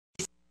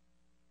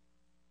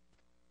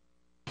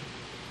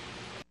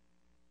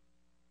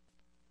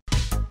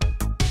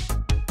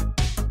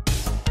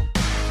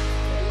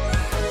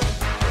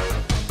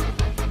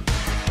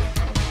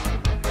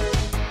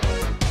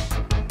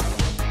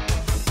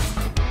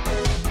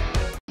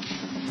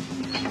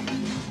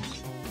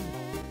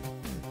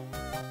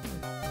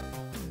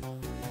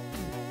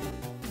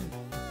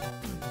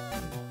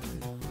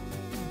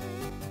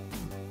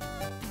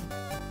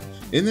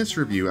In this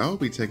review, I will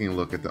be taking a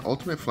look at the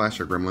Ultimate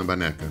Flasher Gremlin by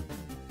Neca.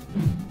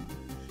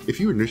 If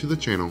you are new to the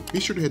channel,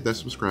 be sure to hit that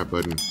subscribe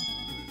button.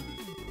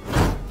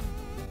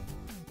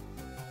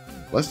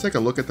 Let's take a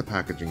look at the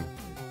packaging.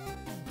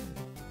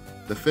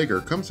 The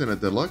figure comes in a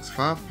deluxe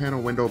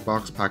 5-panel window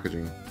box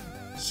packaging,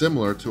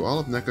 similar to all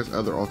of Neca's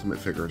other Ultimate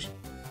figures.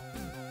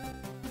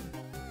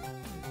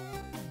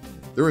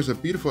 There is a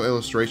beautiful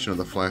illustration of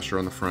the Flasher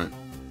on the front.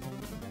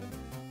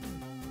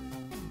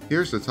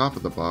 Here's the top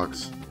of the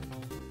box.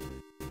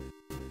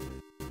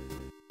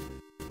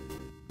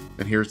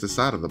 And here's the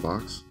side of the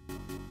box.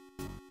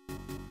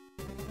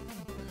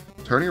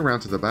 Turning around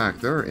to the back,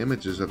 there are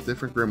images of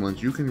different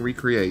gremlins you can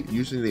recreate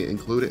using the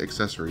included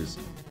accessories.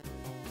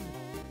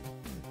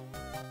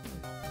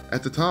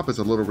 At the top is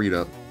a little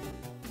read-up.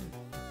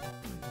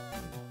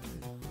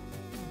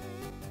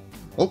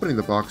 Opening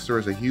the box, there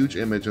is a huge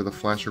image of the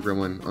Flasher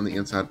Gremlin on the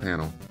inside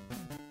panel.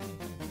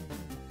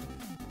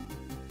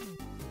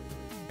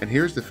 And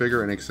here's the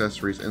figure and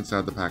accessories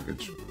inside the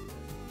package.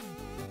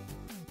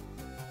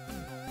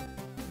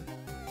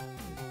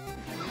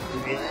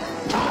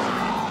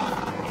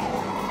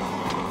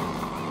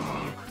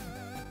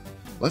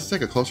 Let's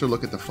take a closer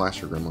look at the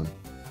Flasher Gremlin.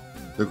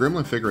 The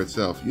Gremlin figure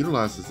itself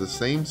utilizes the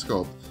same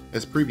sculpt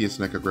as previous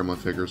Neca Gremlin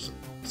figures,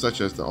 such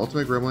as the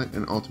Ultimate Gremlin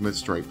and Ultimate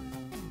Stripe.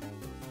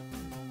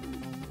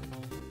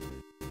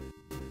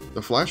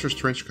 The Flasher's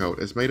trench coat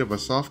is made of a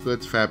soft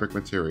goods fabric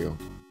material.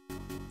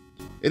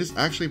 It is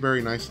actually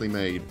very nicely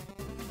made.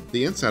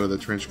 The inside of the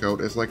trench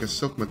coat is like a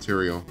silk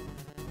material.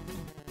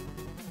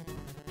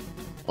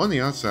 On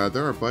the outside,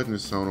 there are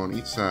buttons sewn on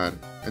each side,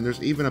 and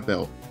there's even a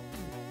belt.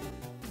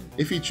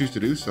 If you choose to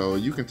do so,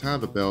 you can tie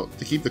the belt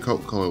to keep the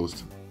coat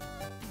closed.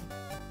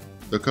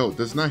 The coat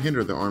does not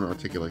hinder the arm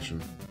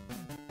articulation.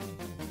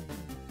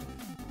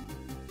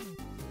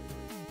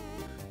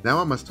 Now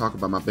I must talk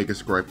about my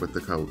biggest gripe with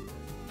the coat,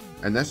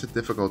 and that's the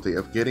difficulty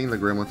of getting the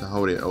Gremlin to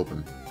hold it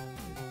open.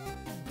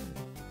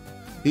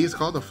 He is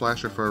called the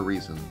Flasher for a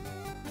reason.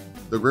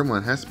 The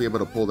Gremlin has to be able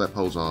to pull that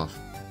pose off.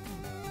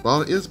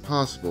 While it is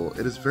possible,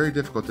 it is very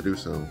difficult to do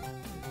so.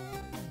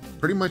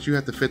 Pretty much you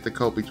have to fit the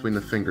coat between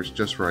the fingers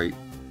just right.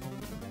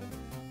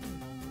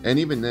 And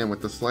even then,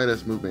 with the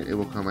slightest movement, it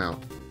will come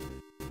out.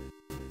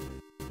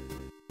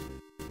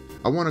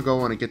 I want to go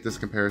on and get this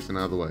comparison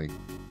out of the way.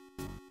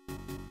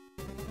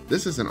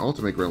 This is an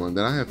Ultimate Gremlin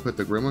that I have put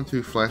the Gremlin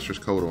 2 Flasher's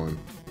coat on.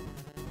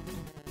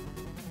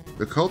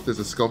 The coat is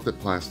a sculpted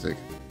plastic.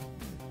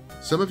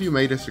 Some of you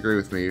may disagree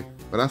with me,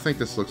 but I think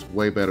this looks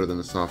way better than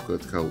the soft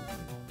goods coat.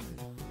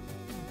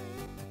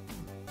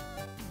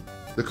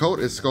 The coat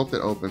is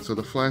sculpted open, so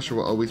the Flasher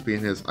will always be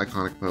in his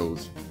iconic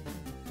pose.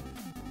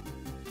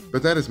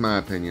 But that is my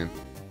opinion.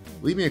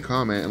 Leave me a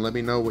comment and let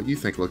me know what you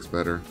think looks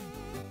better.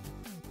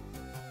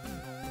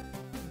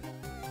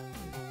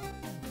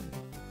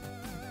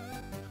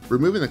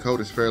 Removing the coat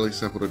is fairly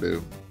simple to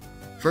do.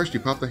 First you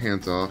pop the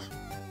hands off,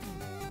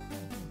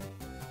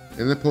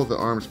 and then pull the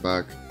arms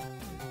back,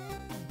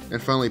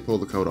 and finally pull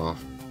the coat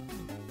off.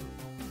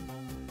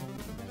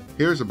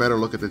 Here's a better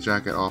look at the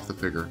jacket off the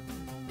figure.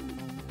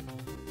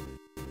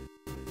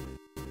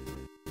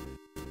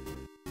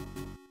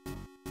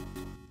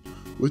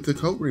 With the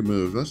coat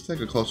removed, let's take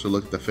a closer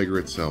look at the figure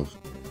itself.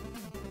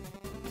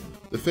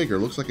 The figure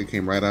looks like it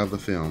came right out of the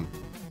film.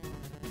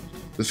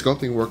 The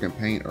sculpting work and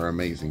paint are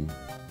amazing.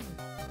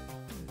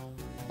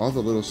 All the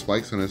little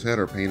spikes on his head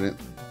are painted.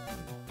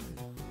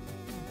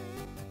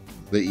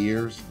 The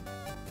ears.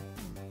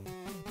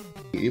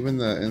 Even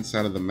the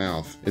inside of the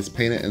mouth is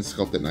painted and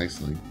sculpted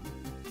nicely.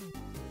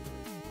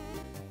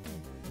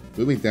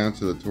 Moving down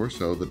to the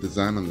torso, the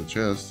design on the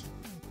chest.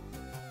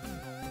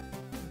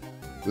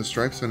 The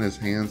stripes on his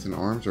hands and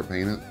arms are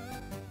painted.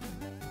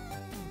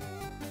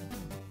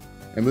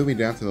 And moving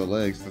down to the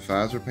legs, the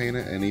thighs are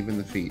painted and even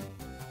the feet.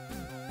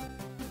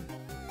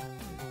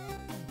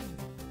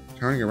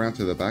 Turning around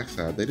to the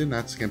backside, they did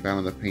not skimp out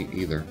on the paint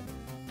either.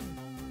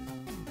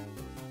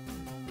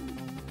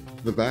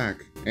 The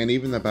back, and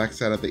even the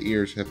backside of the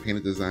ears have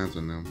painted designs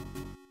on them.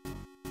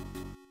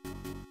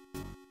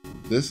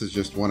 This is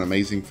just one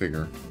amazing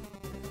figure.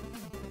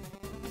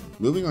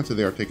 Moving on to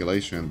the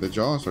articulation, the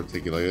jaw is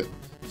articulated,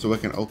 so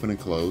it can open and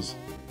close.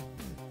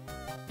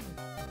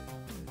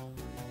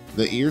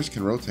 The ears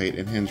can rotate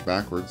and hinge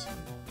backwards.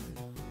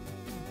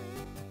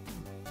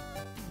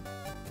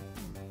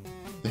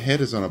 The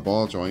head is on a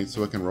ball joint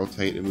so it can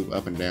rotate and move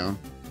up and down.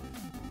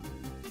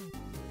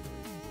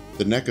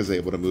 The neck is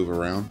able to move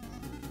around.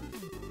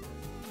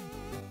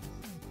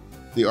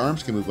 The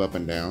arms can move up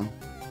and down.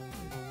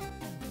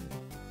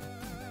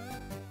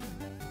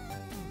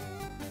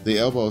 The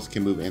elbows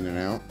can move in and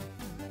out.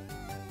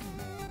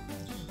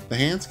 The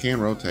hands can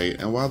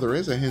rotate, and while there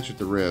is a hinge at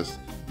the wrist,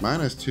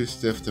 mine is too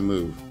stiff to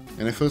move,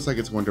 and it feels like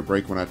it's going to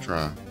break when I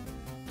try.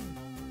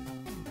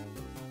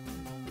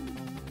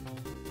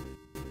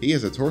 He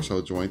has a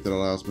torso joint that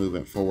allows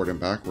movement forward and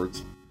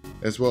backwards,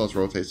 as well as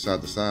rotates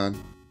side to side.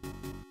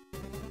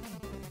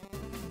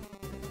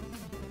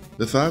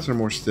 The thighs are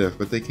more stiff,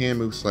 but they can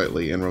move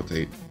slightly and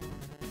rotate.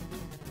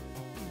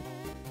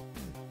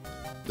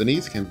 The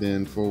knees can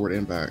bend forward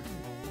and back.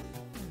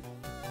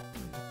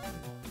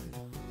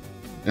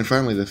 And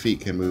finally, the feet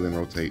can move and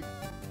rotate.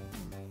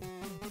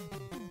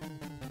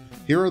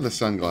 Here are the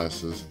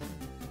sunglasses.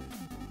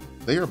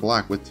 They are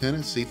black with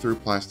tinted see-through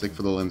plastic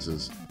for the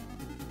lenses.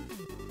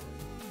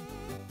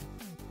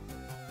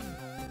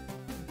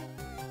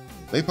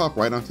 They pop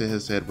right onto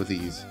his head with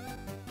ease.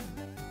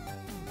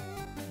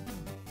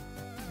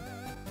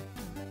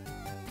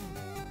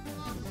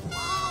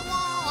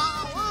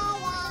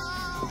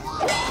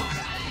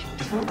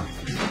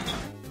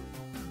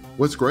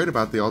 What's great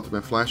about the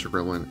Ultimate Flasher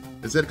Gremlin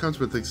is that it comes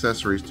with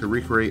accessories to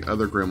recreate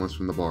other gremlins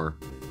from the bar.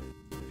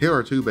 Here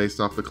are two based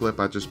off the clip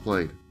I just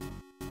played.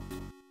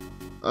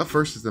 Up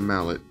first is the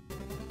mallet.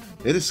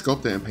 It is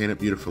sculpted and painted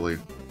beautifully,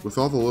 with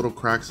all the little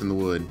cracks in the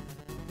wood.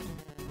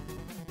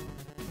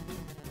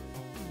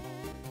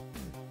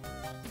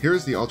 Here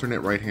is the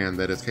alternate right hand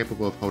that is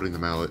capable of holding the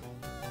mallet.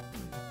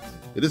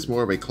 It is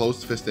more of a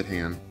closed-fisted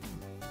hand.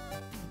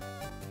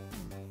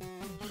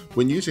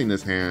 When using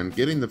this hand,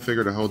 getting the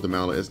figure to hold the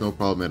mallet is no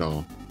problem at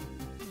all.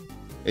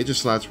 It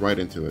just slides right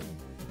into it.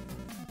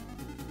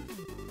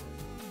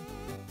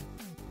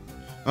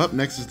 Up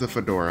next is the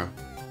fedora.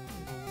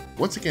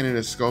 Once again, it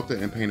is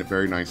sculpted and painted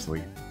very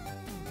nicely.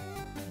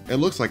 It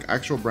looks like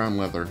actual brown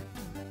leather.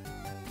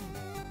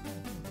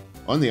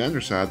 On the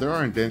underside, there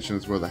are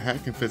indentions where the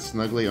hat can fit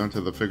snugly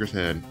onto the figure's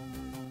head.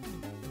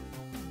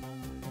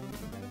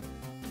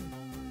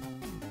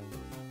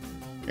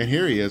 And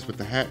here he is with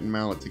the hat and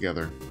mallet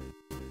together.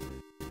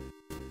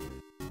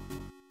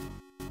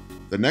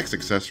 The next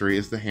accessory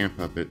is the hand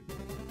puppet.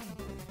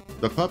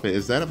 The puppet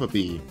is that of a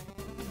bee.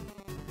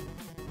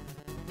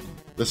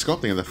 The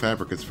sculpting of the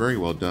fabric is very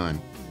well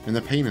done, and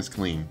the paint is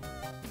clean.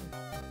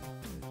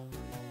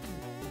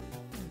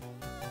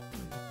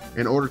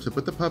 In order to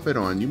put the puppet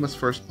on, you must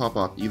first pop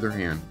off either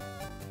hand.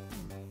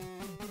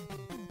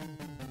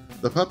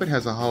 The puppet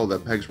has a hole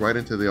that pegs right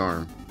into the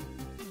arm.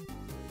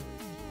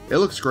 It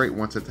looks great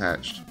once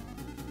attached.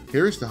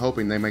 Here is to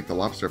hoping they make the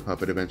lobster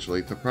puppet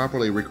eventually to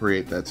properly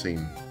recreate that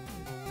scene.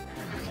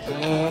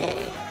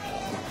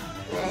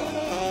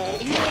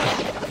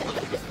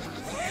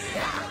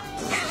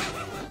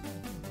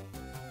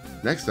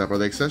 Next up are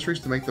the accessories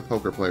to make the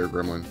poker player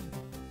gremlin.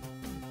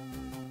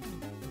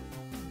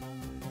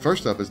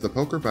 First up is the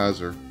poker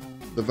visor.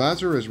 The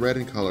visor is red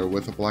in color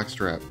with a black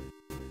strap.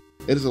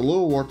 It is a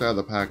little warped out of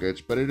the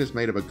package, but it is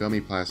made of a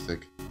gummy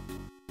plastic.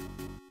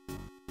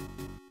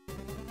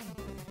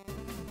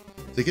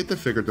 To get the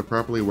figure to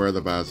properly wear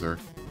the visor,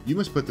 you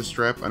must put the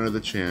strap under the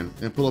chin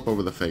and pull up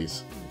over the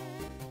face.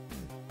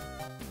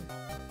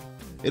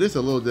 It is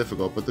a little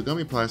difficult, but the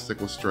gummy plastic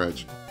will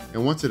stretch,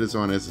 and once it is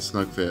on, it is a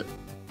snug fit.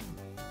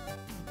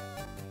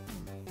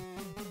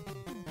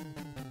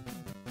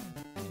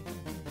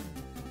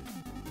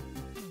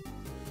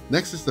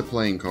 Next is the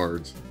playing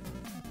cards.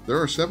 There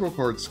are several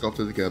cards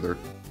sculpted together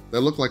that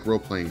look like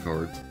role-playing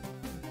cards.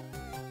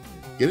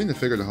 Getting the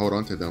figure to hold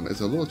onto them is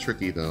a little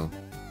tricky though.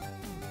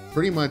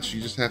 Pretty much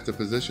you just have to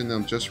position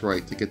them just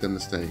right to get them to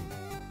stay.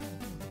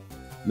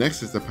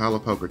 Next is the pile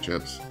of poker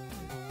chips.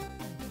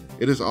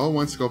 It is all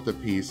one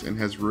sculpted piece and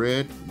has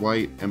red,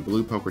 white, and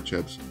blue poker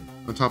chips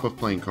on top of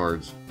playing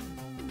cards.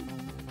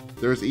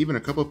 There is even a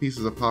couple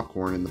pieces of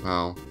popcorn in the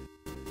pile.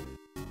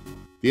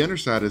 The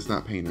underside is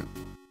not painted.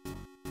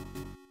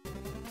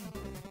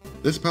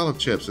 This pile of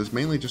chips is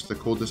mainly just a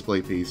cool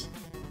display piece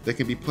that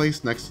can be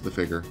placed next to the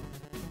figure.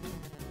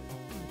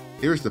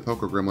 Here is the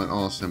poker gremlin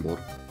all assembled.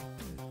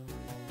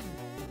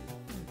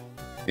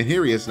 And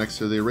here he is next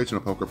to the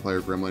original poker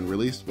player gremlin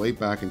released way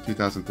back in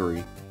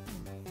 2003.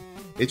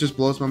 It just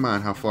blows my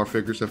mind how far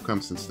figures have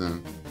come since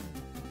then.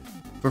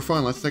 For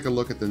fun, let's take a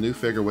look at the new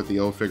figure with the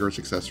old figure's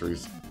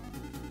accessories.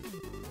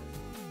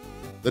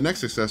 The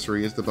next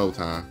accessory is the bow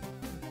tie.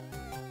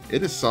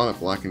 It is solid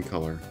black in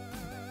color.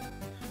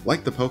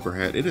 Like the poker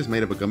hat, it is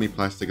made of a gummy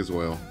plastic as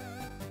well.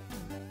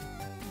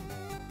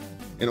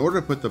 In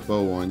order to put the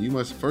bow on, you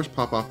must first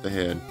pop off the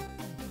head,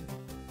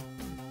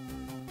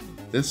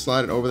 then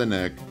slide it over the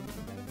neck,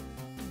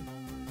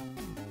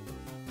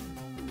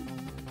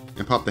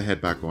 and pop the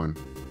head back on.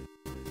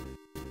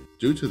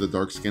 Due to the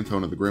dark skin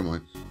tone of the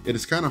gremlin, it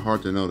is kinda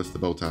hard to notice the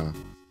bow tie.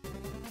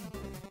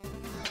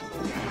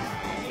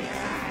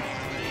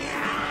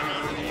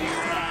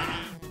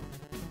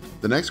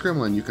 The next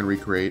gremlin you can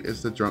recreate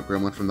is the drunk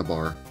gremlin from the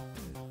bar.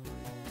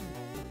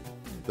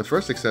 The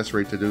first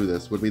accessory to do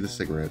this would be the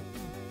cigarette.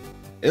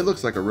 It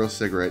looks like a real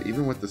cigarette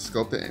even with the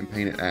sculpted and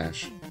painted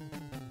ash.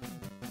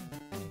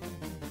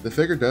 The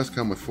figure does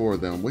come with 4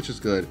 of them, which is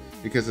good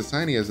because as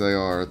tiny as they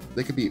are,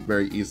 they can be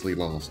very easily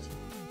lost.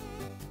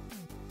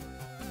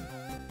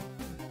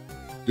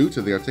 Due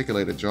to the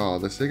articulated jaw,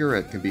 the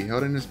cigarette can be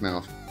held in his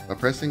mouth by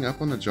pressing up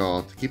on the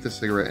jaw to keep the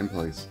cigarette in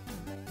place.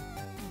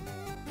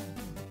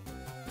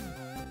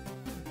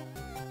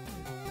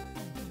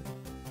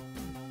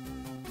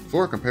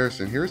 For a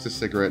comparison, here is the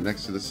cigarette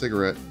next to the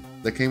cigarette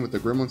that came with the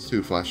Gremlins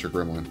 2 Flasher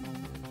Gremlin.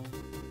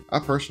 I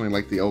personally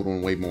like the old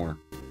one way more.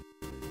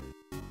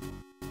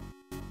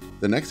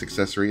 The next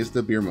accessory is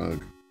the beer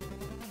mug.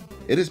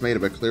 It is made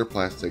of a clear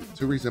plastic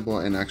to resemble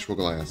an actual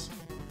glass.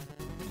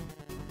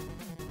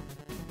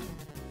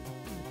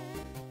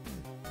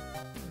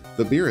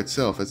 The beer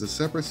itself is a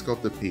separate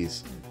sculpted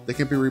piece that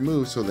can be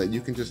removed so that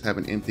you can just have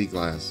an empty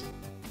glass.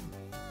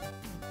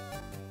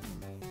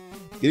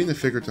 Getting the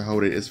figure to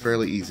hold it is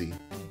fairly easy.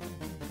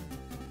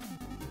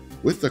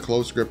 With the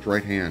closed gripped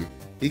right hand,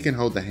 he can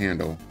hold the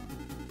handle.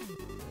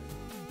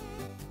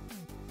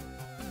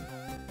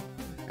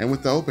 And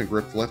with the open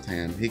gripped left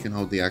hand, he can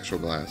hold the actual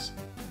glass.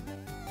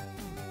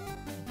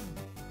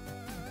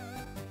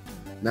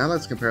 Now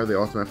let's compare the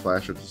Ultimate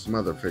Flasher to some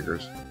other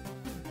figures.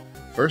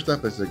 First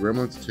up is the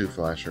Gremlins 2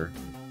 Flasher.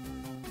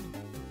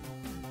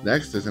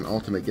 Next is an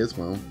Ultimate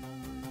Gizmo.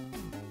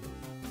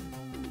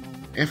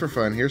 And for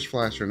fun, here's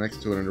Flasher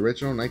next to an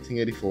original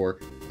 1984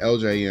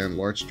 LJN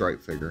large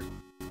stripe figure.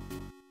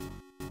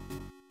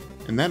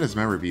 And that is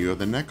my review of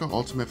the Neca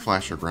Ultimate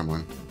Flasher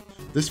Gremlin.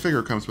 This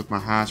figure comes with my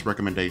highest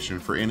recommendation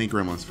for any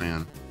Gremlins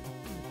fan.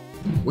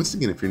 Once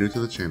again, if you're new to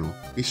the channel,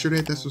 be sure to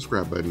hit that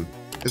subscribe button,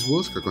 as well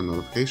as click on the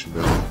notification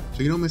bell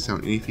so you don't miss out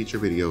on any future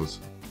videos.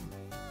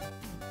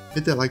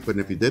 Hit that like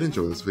button if you did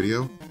enjoy this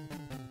video.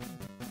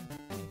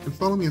 And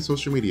follow me on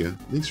social media,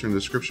 links are in the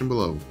description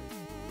below.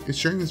 And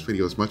sharing this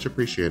video is much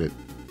appreciated.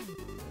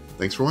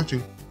 Thanks for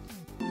watching.